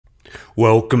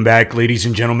Welcome back, ladies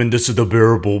and gentlemen. This is the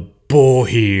Bearable Bull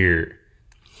here.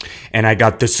 And I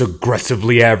got this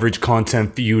aggressively average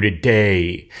content for you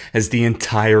today, as the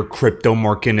entire crypto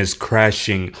market is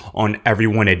crashing on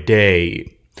everyone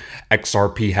today.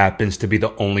 XRP happens to be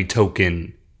the only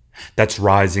token that's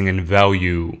rising in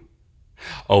value.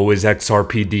 Oh, is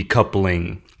XRP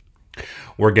decoupling?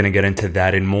 We're gonna get into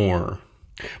that and more.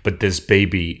 But this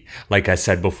baby, like I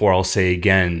said before, I'll say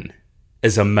again,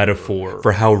 is a metaphor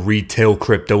for how retail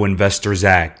crypto investors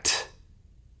act.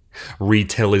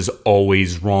 Retail is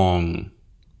always wrong.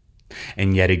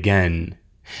 And yet again,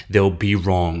 they'll be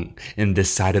wrong in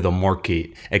this side of the market,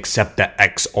 except the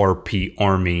XRP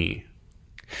army.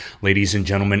 Ladies and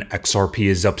gentlemen, XRP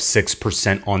is up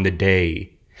 6% on the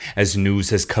day, as news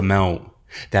has come out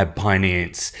that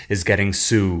Binance is getting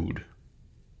sued.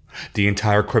 The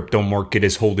entire crypto market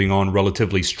is holding on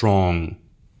relatively strong.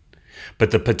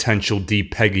 But the potential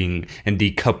depegging and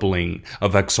decoupling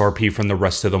of XRP from the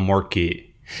rest of the market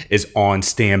is on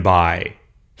standby.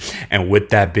 And with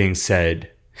that being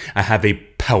said, I have a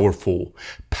powerful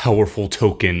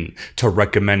token to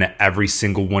recommend to every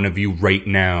single one of you right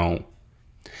now.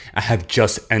 I have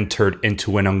just entered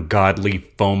into an ungodly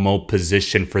FOMO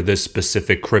position for this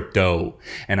specific crypto,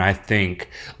 and I think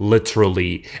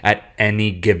literally at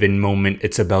any given moment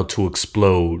it's about to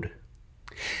explode.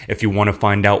 If you want to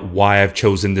find out why I've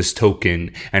chosen this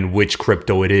token and which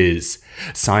crypto it is,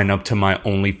 sign up to my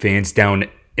OnlyFans down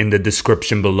in the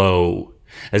description below,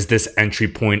 as this entry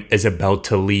point is about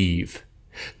to leave.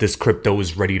 This crypto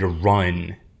is ready to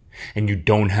run, and you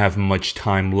don't have much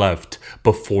time left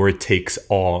before it takes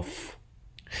off.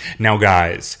 Now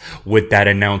guys, with that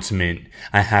announcement,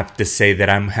 I have to say that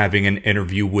I'm having an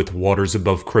interview with Waters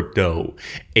Above Crypto,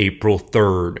 April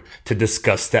 3rd, to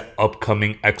discuss the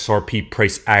upcoming XRP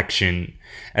price action,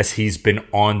 as he's been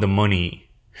on the money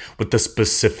with the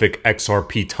specific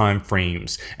XRP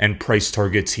timeframes and price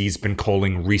targets he's been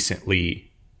calling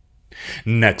recently.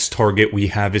 Next target we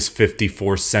have is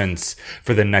 54 cents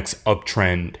for the next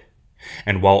uptrend.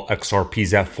 And while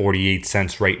XRP's at 48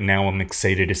 cents right now, I'm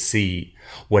excited to see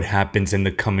what happens in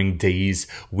the coming days,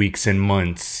 weeks, and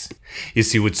months. You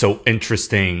see, what's so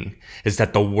interesting is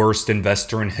that the worst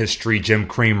investor in history, Jim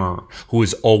Cramer, who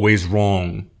is always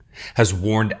wrong, has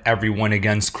warned everyone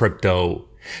against crypto,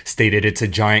 stated it's a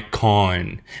giant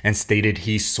con, and stated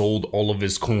he sold all of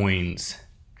his coins.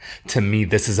 To me,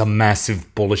 this is a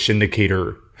massive bullish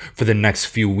indicator for the next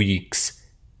few weeks,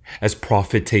 as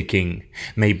profit taking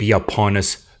may be upon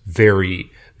us very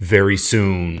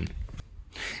soon.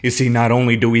 You see, not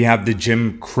only do we have the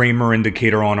Jim Cramer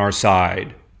indicator on our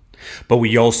side, but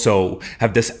we also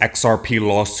have this XRP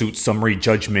lawsuit summary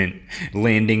judgment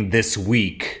landing this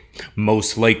week,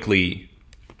 most likely.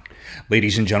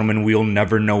 Ladies and gentlemen, we'll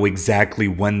never know exactly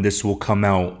when this will come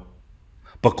out,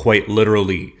 but quite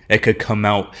literally, it could come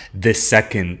out this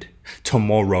second,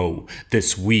 tomorrow,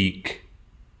 this week.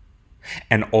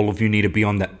 And all of you need to be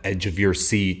on the edge of your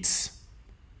seats.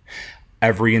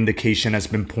 Every indication has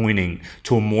been pointing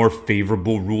to a more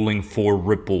favorable ruling for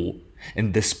Ripple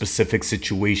in this specific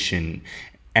situation,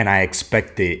 and I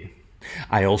expect it.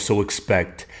 I also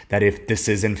expect that if this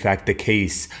is in fact the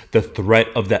case, the threat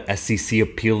of the SEC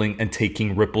appealing and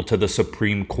taking Ripple to the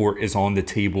Supreme Court is on the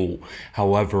table.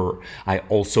 However, I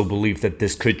also believe that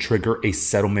this could trigger a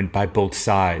settlement by both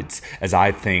sides, as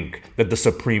I think that the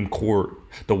Supreme Court,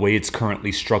 the way it's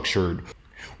currently structured,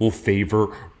 will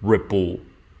favor Ripple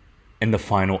in the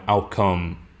final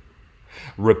outcome.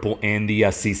 Ripple and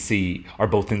the SEC are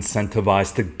both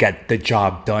incentivized to get the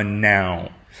job done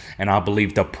now. And I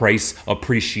believe the price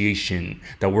appreciation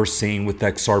that we're seeing with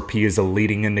XRP is a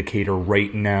leading indicator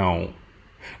right now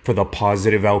for the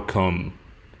positive outcome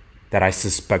that I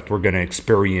suspect we're going to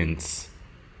experience.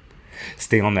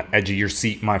 Stay on the edge of your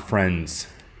seat, my friends.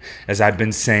 As I've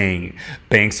been saying,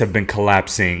 banks have been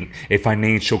collapsing, a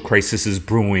financial crisis is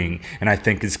brewing, and I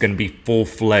think it's going to be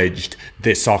full-fledged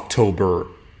this October.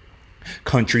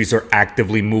 Countries are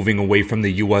actively moving away from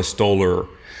the US dollar.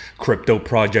 Crypto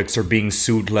projects are being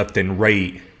sued left and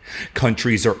right.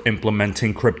 Countries are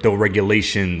implementing crypto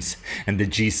regulations, and the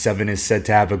G7 is said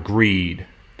to have agreed.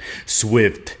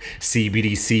 SWIFT,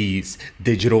 CBDCs,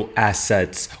 digital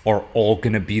assets are all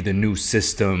going to be the new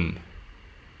system.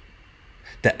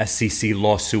 The SEC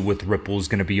lawsuit with Ripple is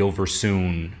going to be over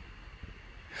soon.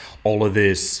 All of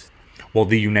this while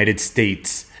the United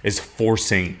States is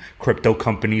forcing crypto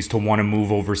companies to want to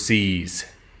move overseas.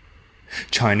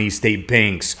 Chinese state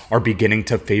banks are beginning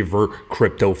to favor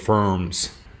crypto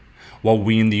firms, while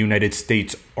we in the United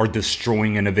States are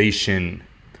destroying innovation.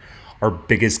 Our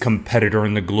biggest competitor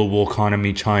in the global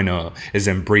economy, China, is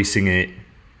embracing it.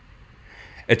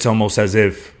 It's almost as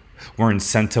if we're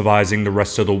incentivizing the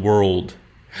rest of the world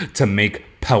to make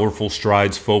powerful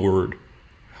strides forward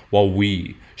while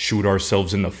we shoot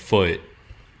ourselves in the foot.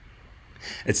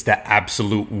 It's the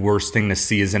absolute worst thing to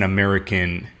see as an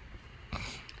American,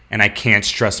 and I can't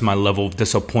stress my level of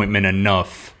disappointment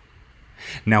enough.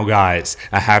 Now guys,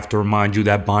 I have to remind you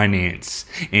that Binance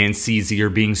and CZ are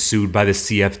being sued by the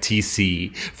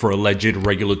CFTC for alleged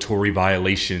regulatory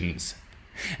violations.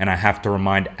 And I have to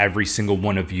remind every single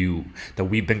one of you that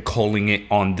we've been calling it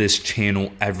on this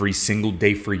channel every single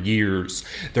day for years.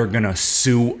 They're gonna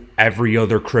sue every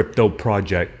other crypto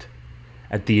project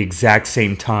at the exact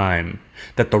same time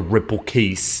that the Ripple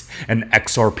case and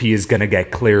XRP is gonna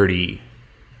get clarity.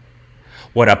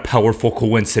 What a powerful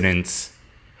coincidence.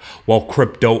 While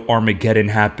crypto Armageddon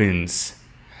happens,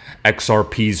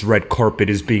 XRP's red carpet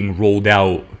is being rolled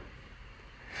out.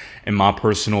 In my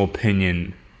personal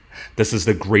opinion, this is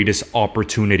the greatest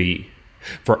opportunity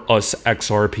for us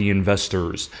XRP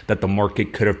investors that the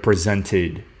market could have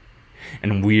presented.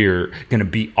 And we're going to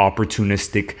be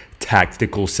opportunistic,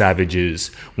 tactical savages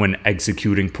when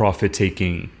executing profit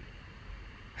taking.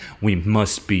 We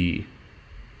must be.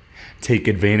 Take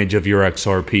advantage of your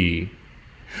XRP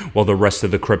while the rest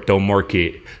of the crypto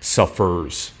market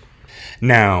suffers.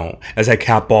 Now, as I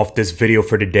cap off this video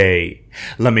for today,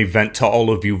 let me vent to all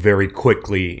of you very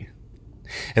quickly.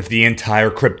 If the entire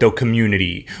crypto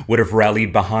community would have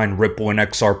rallied behind Ripple and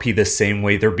XRP the same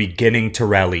way they're beginning to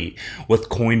rally with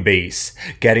Coinbase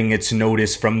getting its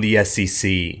notice from the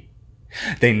SEC,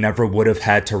 they never would have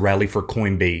had to rally for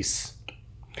Coinbase.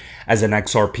 As an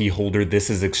XRP holder, this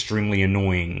is extremely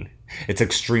annoying. It's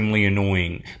extremely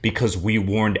annoying because we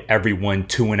warned everyone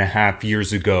 2.5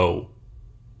 years ago.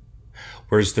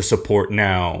 Where's the support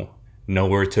now?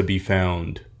 Nowhere to be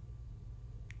found.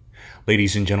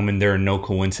 Ladies and gentlemen, there are no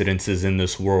coincidences in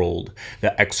this world.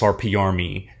 The XRP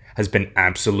army has been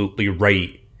absolutely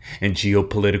right in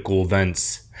geopolitical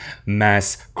events,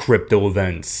 mass crypto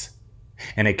events,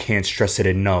 and I can't stress it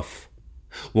enough.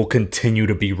 We'll continue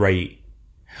to be right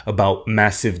about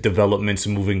massive developments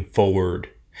moving forward,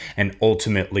 and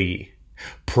ultimately,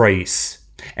 price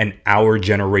and our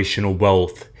generational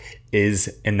wealth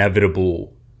is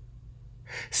inevitable.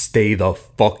 Stay the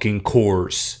fucking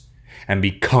course and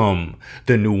become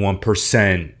the new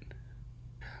 1%.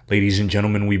 Ladies and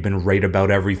gentlemen, we've been right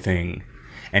about everything.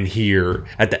 And here,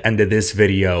 at the end of this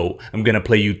video, I'm gonna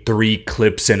play you 3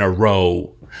 clips in a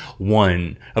row.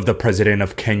 One of the president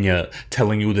of Kenya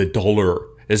telling you the dollar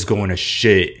is going to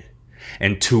shit.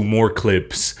 And 2 more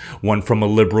clips, one from a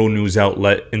liberal news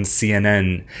outlet in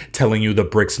CNN telling you the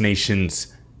Brics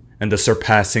nations and the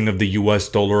surpassing of the US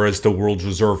dollar as the world's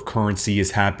reserve currency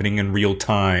is happening in real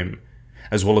time,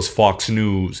 as well as Fox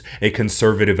News, a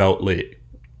conservative outlet.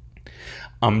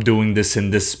 I'm doing this in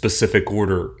this specific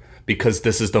order because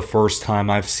this is the first time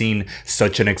I've seen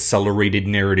such an accelerated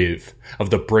narrative of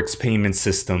the Brics payment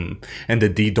system and the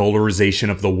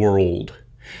de-dollarization of the world.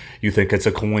 You think it's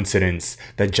a coincidence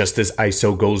that just as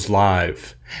ISO goes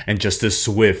live and just as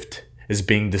SWIFT is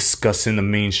being discussed in the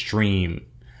mainstream,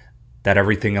 that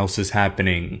everything else is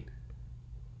happening.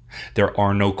 There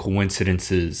are no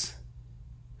coincidences.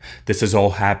 This is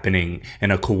all happening in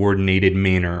a coordinated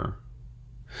manner.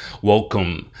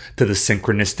 Welcome to the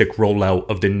synchronistic rollout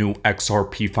of the new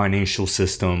XRP financial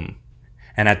system.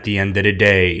 And at the end of the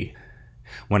day,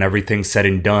 when everything's said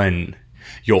and done,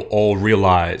 you'll all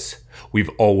realize we've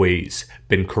always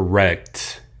been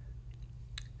correct.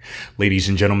 Ladies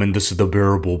and gentlemen, this is the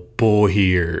Bearable Bull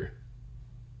here.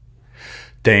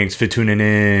 Thanks for tuning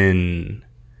in.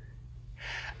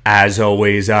 As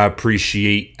always, I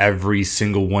appreciate every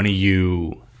single one of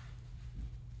you.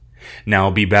 Now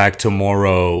I'll be back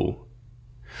tomorrow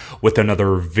with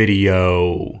another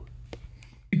video.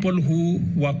 People who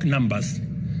work numbers,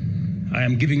 I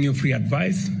am giving you free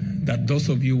advice that those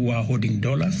of you who are holding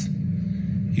dollars,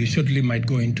 you surely might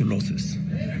go into losses.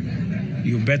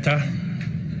 You better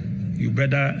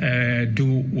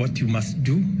do what you must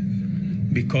do,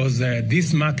 because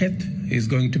this market is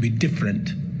going to be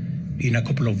different in a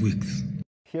couple of weeks.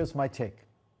 Here's my take.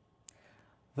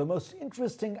 The most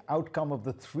interesting outcome of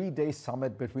the 3-day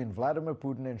summit between Vladimir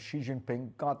Putin and Xi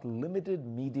Jinping got limited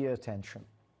media attention.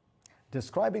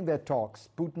 Describing their talks,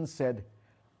 Putin said,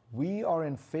 "We are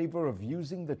in favor of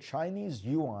using the Chinese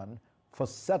yuan for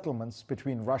settlements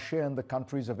between Russia and the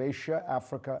countries of Asia,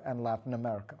 Africa, and Latin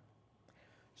America."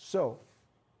 So,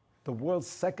 the world's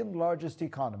second largest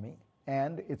economy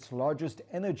and its largest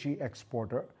energy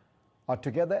exporter are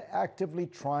together actively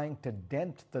trying to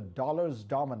dent the dollar's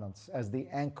dominance as the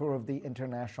anchor of the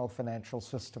international financial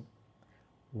system.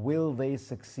 Will they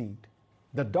succeed?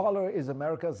 The dollar is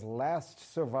America's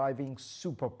last surviving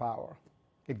superpower.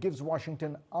 It gives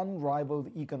Washington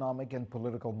unrivaled economic and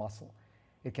political muscle.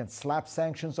 It can slap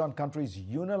sanctions on countries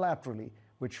unilaterally,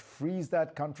 which frees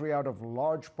that country out of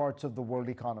large parts of the world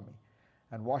economy.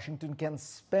 And Washington can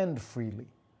spend freely,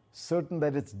 certain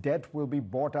that its debt will be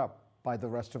bought up by the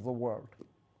rest of the world.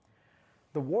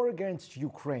 The war against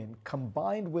Ukraine,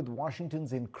 combined with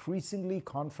Washington's increasingly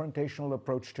confrontational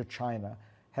approach to China,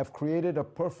 have created a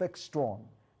perfect storm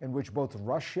in which both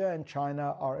Russia and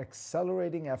China are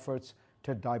accelerating efforts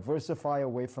to diversify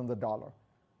away from the dollar.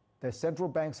 Their central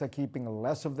banks are keeping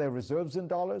less of their reserves in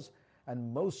dollars,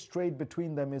 and most trade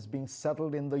between them is being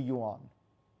settled in the yuan.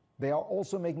 They are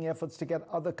also making efforts to get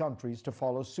other countries to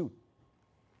follow suit.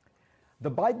 The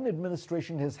Biden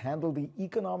administration has handled the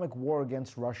economic war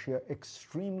against Russia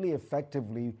extremely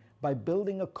effectively by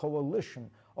building a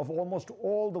coalition of almost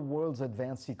all the world's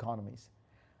advanced economies.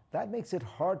 That makes it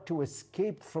hard to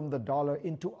escape from the dollar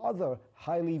into other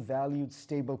highly valued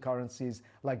stable currencies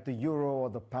like the euro or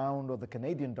the pound or the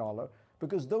Canadian dollar,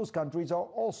 because those countries are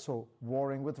also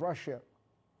warring with Russia.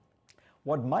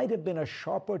 What might have been a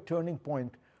sharper turning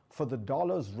point for the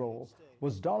dollar's role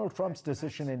was Donald Trump's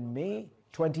decision in May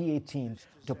 2018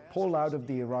 to pull out of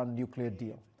the Iran nuclear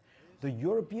deal. The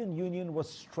European Union was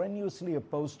strenuously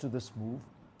opposed to this move,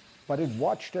 but it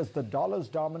watched as the dollar's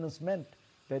dominance meant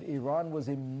that Iran was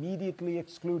immediately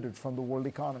excluded from the world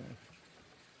economy.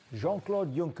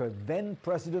 Jean-Claude Juncker, then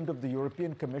president of the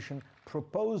European Commission,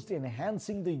 proposed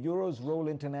enhancing the euro's role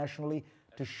internationally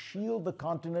to shield the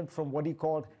continent from what he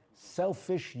called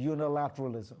selfish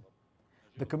unilateralism.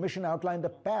 The Commission outlined a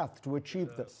path to achieve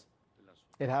this.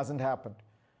 It hasn't happened.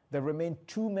 There remain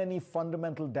too many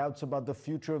fundamental doubts about the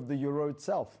future of the euro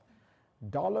itself.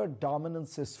 Dollar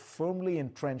dominance is firmly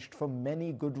entrenched for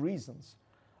many good reasons.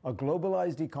 A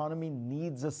globalized economy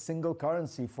needs a single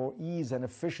currency for ease and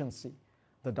efficiency.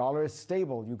 The dollar is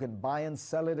stable. You can buy and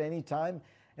sell it any time,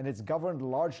 and it's governed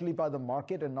largely by the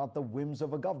market and not the whims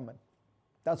of a government.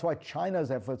 That's why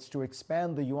China's efforts to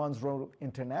expand the yuan's role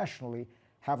internationally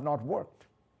have not worked.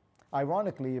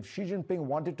 Ironically, if Xi Jinping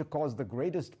wanted to cause the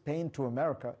greatest pain to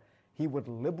America, he would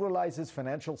liberalize his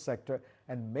financial sector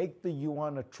and make the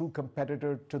yuan a true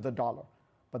competitor to the dollar.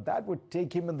 But that would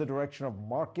take him in the direction of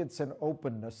markets and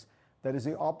openness that is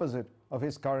the opposite of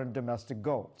his current domestic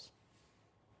goals.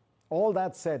 All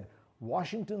that said,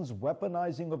 Washington's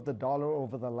weaponizing of the dollar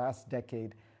over the last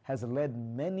decade has led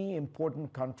many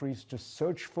important countries to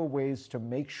search for ways to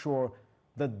make sure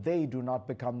that they do not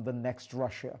become the next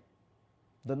Russia.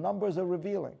 The numbers are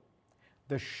revealing.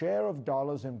 The share of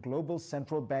dollars in global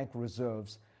central bank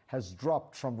reserves has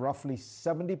dropped from roughly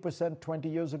 70% 20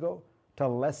 years ago to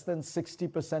less than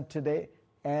 60% today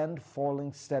and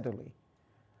falling steadily.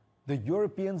 The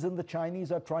Europeans and the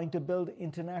Chinese are trying to build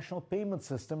international payment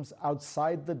systems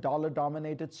outside the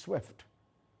dollar-dominated SWIFT.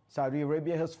 Saudi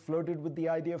Arabia has flirted with the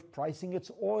idea of pricing its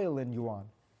oil in yuan.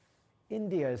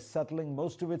 India is settling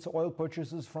most of its oil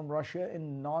purchases from Russia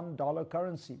in non-dollar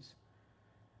currencies.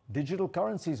 Digital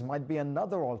currencies might be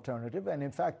another alternative, and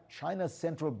in fact, China's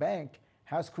central bank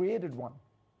has created one.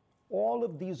 All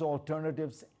of these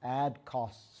alternatives add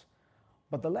costs.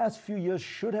 But the last few years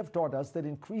should have taught us that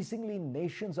increasingly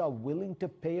nations are willing to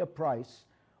pay a price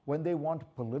when they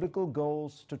want political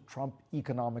goals to trump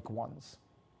economic ones.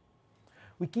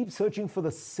 We keep searching for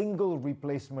the single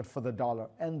replacement for the dollar,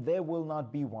 and there will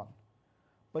not be one.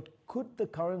 But could the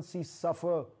currency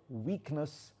suffer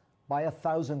weakness by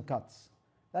 1,000 cuts?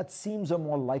 That seems a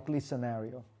more likely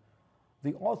scenario.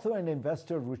 The author and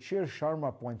investor Ruchir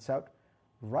Sharma points out,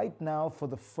 right now, for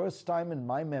the first time in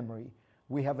my memory,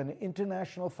 we have an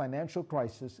international financial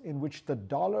crisis in which the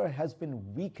dollar has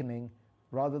been weakening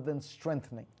rather than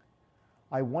strengthening.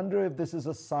 I wonder if this is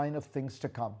a sign of things to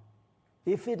come.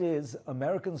 If it is,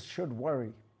 Americans should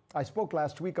worry. I spoke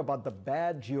last week about the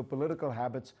bad geopolitical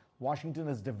habits Washington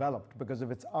has developed because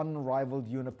of its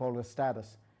unrivaled unipolar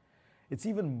status. It's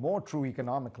even more true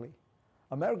economically.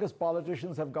 America's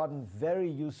politicians have gotten very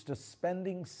used to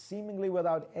spending seemingly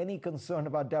without any concern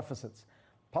about deficits.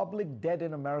 Public debt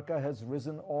in America has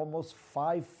risen almost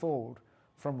fivefold,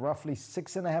 from roughly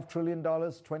 $6.5 trillion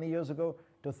 20 years ago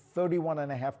to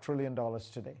 $31.5 trillion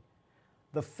today.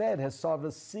 The Fed has solved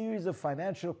a series of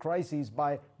financial crises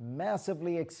by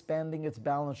massively expanding its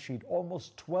balance sheet,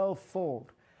 almost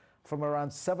 12-fold, from around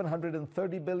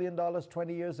 $730 billion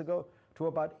 20 years ago to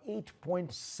about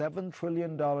 $8.7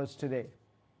 trillion today.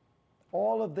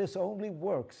 All of this only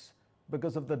works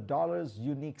because of the dollar's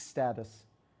unique status.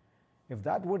 If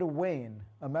that were to wane,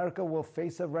 America will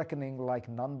face a reckoning like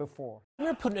none before.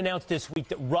 Vladimir Putin announced this week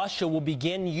that Russia will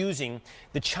begin using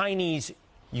the Chinese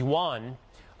yuan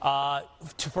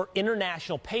for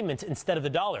international payments instead of the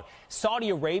dollar. Saudi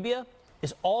Arabia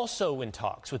is also in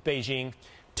talks with Beijing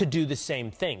to do the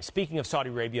same thing. Speaking of Saudi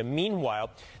Arabia, meanwhile,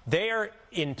 they are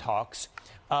in talks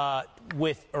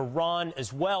with Iran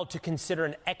as well to consider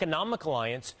an economic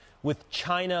alliance with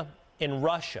China and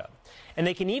Russia. And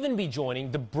they can even be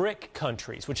joining the BRIC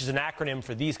countries, which is an acronym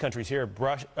for these countries here,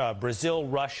 Brazil,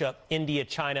 Russia, India,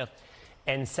 China,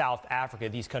 and South Africa.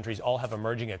 These countries all have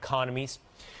emerging economies.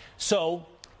 So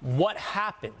what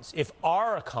happens if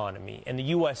our economy and the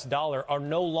U.S. dollar are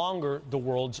no longer the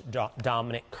world's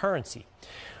dominant currency?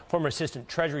 Former Assistant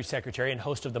Treasury Secretary and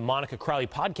host of the Monica Crowley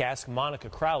podcast, Monica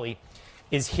Crowley,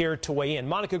 is here to weigh in.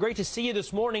 Monica, great to see you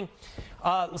this morning.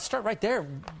 Let's start right there.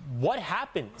 What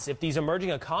happens if these emerging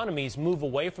economies move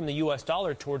away from the U.S.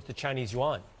 dollar towards the Chinese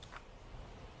yuan?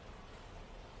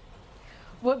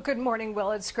 Well, good morning,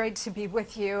 Will. It's great to be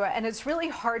with you. And it's really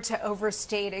hard to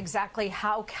overstate exactly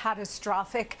how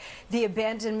catastrophic the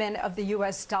abandonment of the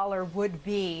U.S. dollar would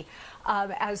be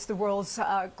as the world's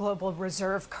global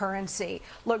reserve currency.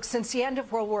 Look, since the end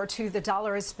of World War II, the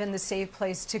dollar has been the safe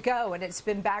place to go, and it's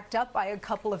been backed up by a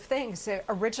couple of things. It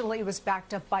originally was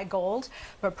backed up by gold,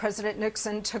 but President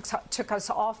Nixon took us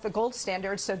off the gold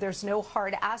standard, so there's no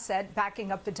hard asset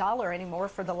backing up the dollar anymore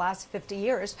for the last 50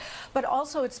 years. But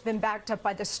also it's been backed up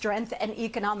by the strength and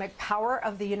economic power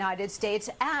of the United States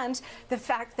and the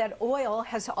fact that oil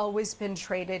has always been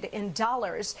traded in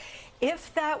dollars.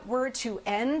 If that were to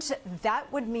end,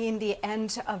 that would mean the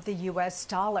end of the U.S.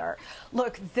 dollar.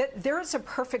 Look, there's a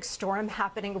perfect storm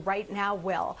happening right now,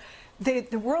 Will.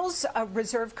 The world's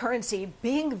reserve currency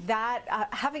being that,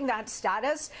 having that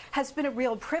status has been a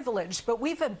real privilege, but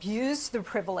we've abused the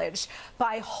privilege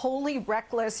by wholly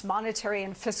reckless monetary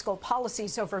and fiscal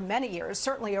policies over many years,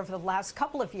 certainly over the last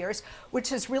couple of years, which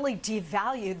has really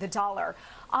devalued the dollar.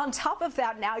 On top of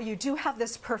that, now you do have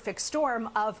this perfect storm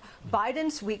of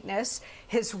Biden's weakness,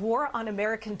 his war on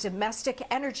American domestic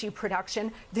energy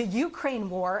production, the Ukraine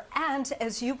war, and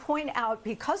as you point out,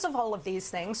 because of all of these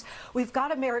things, we've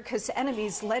got America's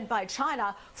enemies led by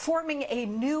China forming a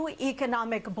new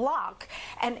economic bloc.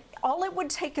 And all it would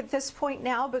take at this point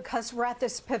now, because we're at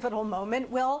this pivotal moment,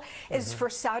 Will, is for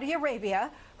Saudi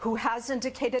Arabia, who has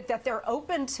indicated that they're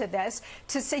open to this,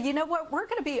 to say, you know what, we're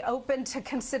going to be open to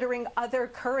considering other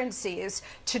currencies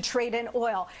to trade in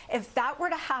oil. If that were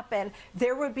to happen,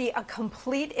 there would be a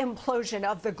complete implosion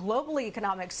of the global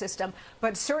economic system,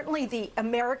 but certainly the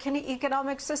American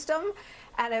economic system.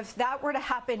 And if that were to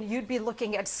happen, you'd be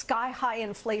looking at sky-high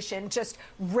inflation, just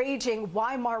raging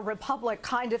Weimar Republic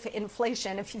kind of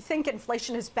inflation. If you think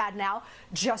inflation is bad now,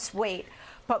 just wait.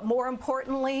 But more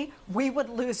importantly, we would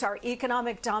lose our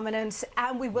economic dominance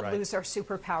and we would lose our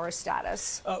superpower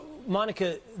status.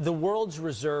 Monica, the world's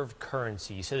reserve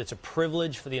currency, you said it's a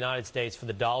privilege for the United States for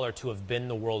the dollar to have been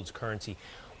the world's currency.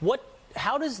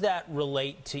 How does that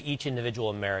relate to each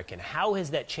individual American? How has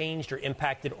that changed or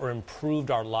impacted or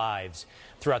improved our lives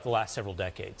throughout the last several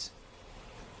decades?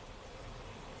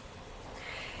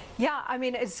 Yeah, I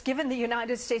mean, it's given the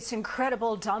United States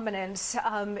incredible dominance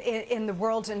in the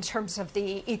world in terms of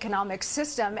the economic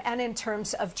system and in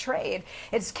terms of trade.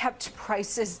 It's kept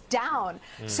prices down.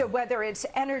 So whether it's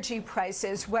energy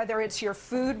prices, whether it's your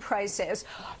food prices,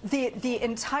 the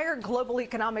entire global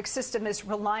economic system is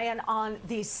reliant on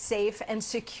the safe and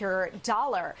secure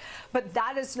dollar. But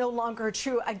that is no longer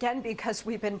true, again, because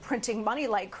we've been printing money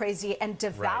like crazy and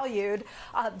devalued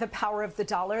the power of the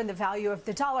dollar and the value of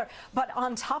the dollar. But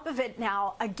on top of it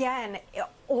now, again,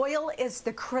 oil is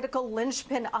the critical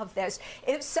linchpin of this.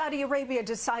 If Saudi Arabia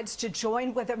decides to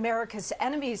join with America's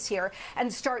enemies here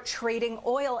and start trading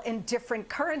oil in different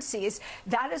currencies,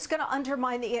 that is going to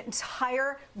undermine the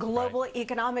entire global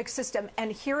economic system.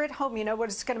 And here at home, you know what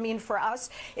it's going to mean for us?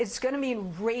 It's going to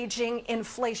mean raging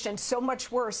inflation, so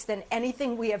much worse than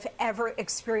anything we have ever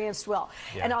experienced, Will.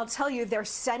 And I'll tell you, they're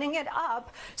setting it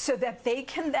up so that they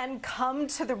can then come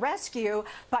to the rescue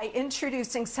by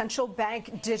introducing central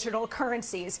bank digital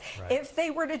currencies. If they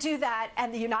were to do that,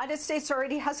 and the United States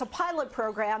already has a pilot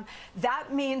program,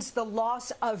 that means the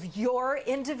loss of your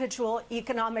individual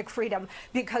economic freedom,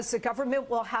 because the government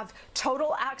will have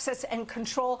total access and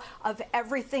control of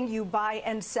everything you buy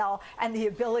and sell and the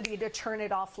ability to turn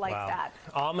it off like that.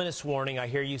 Ominous warning. I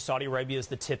hear you. Saudi Arabia is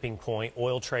the tipping point.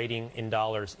 Oil trading in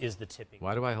dollars is the tipping point.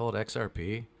 Why do I hold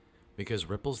XRP? Because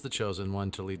Ripple's the chosen one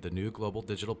to lead the new global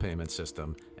digital payment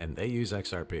system, and they use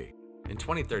XRP. In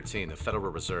 2013, the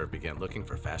Federal Reserve began looking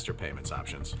for faster payments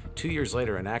options. 2 years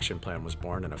later, an action plan was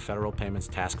born and a federal payments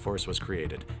task force was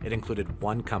created. It included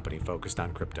one company focused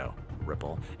on crypto.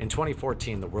 Ripple. In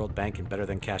 2014, the World Bank and Better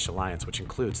Than Cash Alliance, which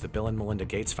includes the Bill and Melinda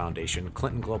Gates Foundation,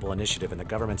 Clinton Global Initiative, and the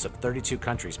governments of 32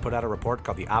 countries, put out a report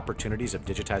called The Opportunities of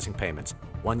Digitizing Payments.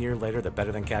 1 year later, the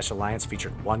Better Than Cash Alliance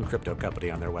featured one crypto company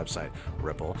on their website,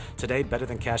 Ripple. Today, Better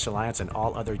Than Cash Alliance and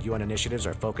all other UN initiatives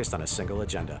are focused on a single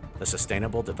agenda, the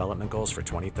Sustainable Development Goals for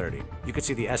 2030. You can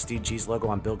see the SDGs logo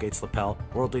on Bill Gates' lapel,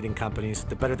 world-leading companies,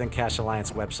 the Better Than Cash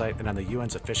Alliance website, and on the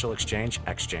UN's official exchange,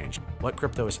 Exchange. What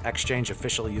crypto is Exchange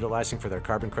officially utilizing for their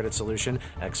carbon credit solution?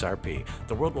 XRP.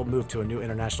 The world will move to a new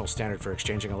international standard for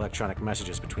exchanging electronic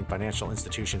messages between financial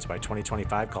institutions by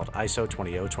 2025 called ISO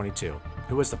 20022.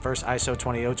 Who was the first ISO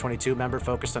 20022 member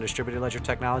focused on distributed ledger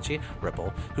technology?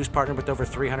 Ripple. Who's partnered with over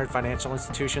 300 financial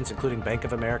institutions including Bank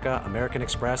of America, American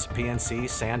Express, PNC,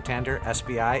 Santander,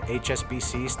 SBI,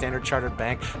 HSBC, Standard Chartered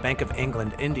Bank, Bank of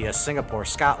England, India, Singapore,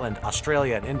 Scotland,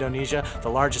 Australia, and Indonesia, the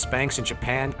largest banks in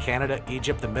Japan, Canada,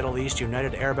 Egypt, the Middle East,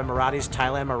 United Arab Emirates,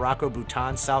 Thailand, Morocco,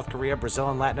 Bhutan, South Korea, Brazil,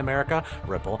 and Latin America?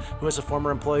 Ripple. Who is a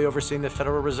former employee overseeing the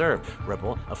Federal Reserve?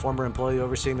 Ripple. A former employee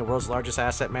overseeing the world's largest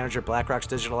asset manager, BlackRock's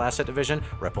digital asset division?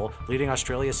 Ripple. Leading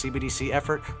Australia's CBDC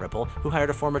effort? Ripple. Who hired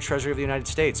a former Treasury of the United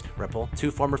States? Ripple.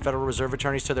 2 former Federal Reserve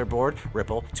attorneys to their board?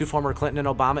 Ripple. 2 former Clinton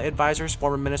and Obama advisors?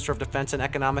 Former Minister of Defense and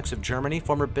Economics of Germany?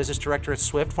 Former business director at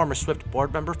Swift? Former Swift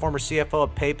board member? Former CFO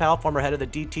of PayPal? Former head of the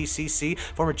DTCC?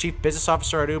 Former chief business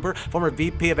officer at Uber? Former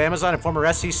VP of Amazon and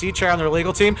former SEC chair on their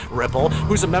legal team? Ripple.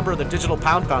 Who's a member of the Digital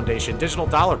Pound Foundation, Digital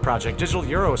Dollar Project, Digital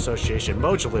Euro Association,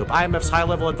 Mojaloop, IMF's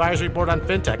High-Level Advisory Board on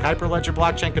FinTech, Hyperledger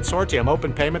Blockchain Consortium,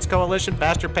 Open Payments Coalition,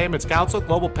 Faster Payments Council,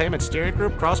 Global Payments Steering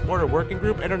Group, Cross-Border Working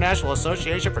Group, International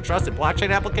Association for Trusted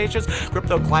Blockchain Applications,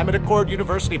 Crypto Climate Accord,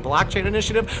 University Blockchain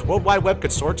Initiative, World Wide Web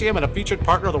Consortium, and a featured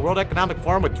partner of the World Economic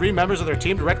Forum with 3 members of their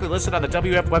team directly listed on the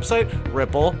WF website?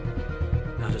 Ripple.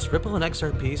 Now, does Ripple and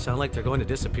XRP sound like they're going to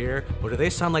disappear, or do they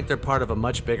sound like they're part of a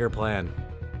much bigger plan?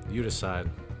 You decide.